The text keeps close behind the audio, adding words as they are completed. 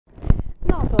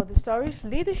Out of the stories,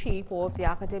 leadership of the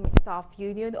Academic Staff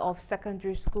Union of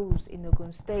Secondary Schools in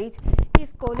Ogun State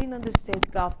is calling on the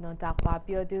state governor,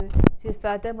 Abiodun, to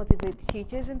further motivate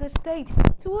teachers in the state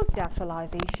towards the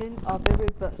actualization of a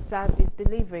robust service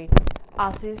delivery.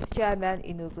 Asuss chairman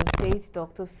in Ogun State,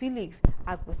 Dr. Felix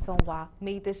Agbesonwa,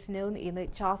 made this known in a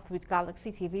chat with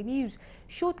Galaxy TV News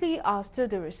shortly after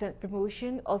the recent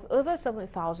promotion of over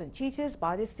 7,000 teachers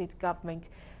by the state government.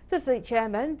 The state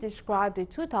chairman described the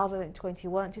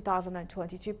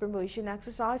 2021-2022 promotion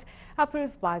exercise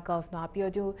approved by Governor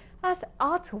Abiodun as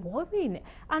heartwarming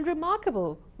and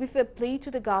remarkable, with a plea to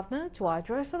the governor to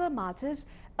address other matters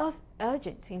of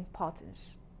urgent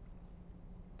importance.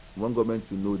 We want government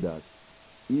to know that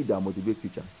if they motivate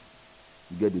teachers,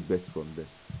 you get the best from them.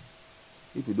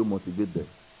 If you don't motivate them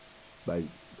by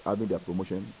having their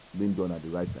promotion being done at the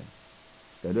right time,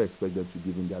 then don't expect them to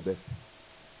give in their best.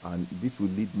 And this will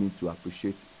lead me to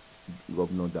appreciate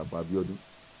Governor Abiodun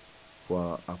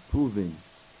for approving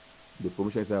the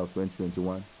promotion exercise of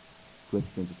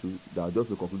 2021-2022 that just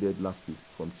been concluded last week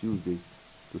from Tuesday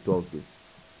to Thursday.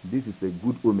 This is a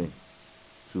good omen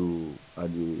to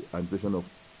the administration of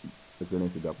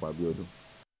Excellency Abiodun.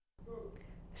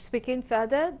 Speaking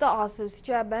further, the Asuss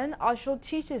chairman assured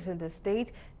teachers in the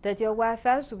state that their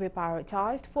welfare will be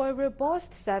prioritized for a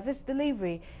robust service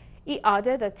delivery. He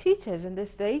added that teachers in the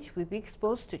state will be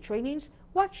exposed to trainings,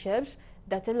 workshops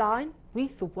that align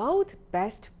with the world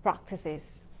best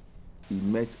practices. He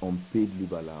met unpaid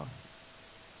leave allowance.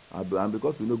 And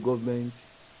because we know government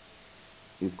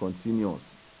is continuous,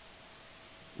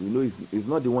 we know it's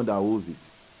not the one that holds it.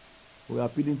 We are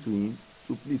appealing to him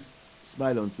to please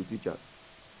smile on to teachers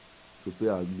to pay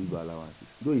our leave allowances.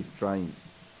 Though he's trying,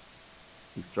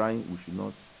 we should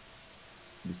not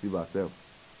deceive ourselves.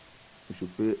 We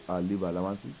should pay our leave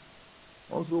allowances.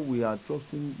 Also, we are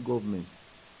trusting government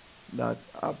that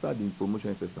after the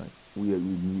promotion exercise,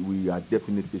 we are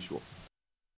definitely sure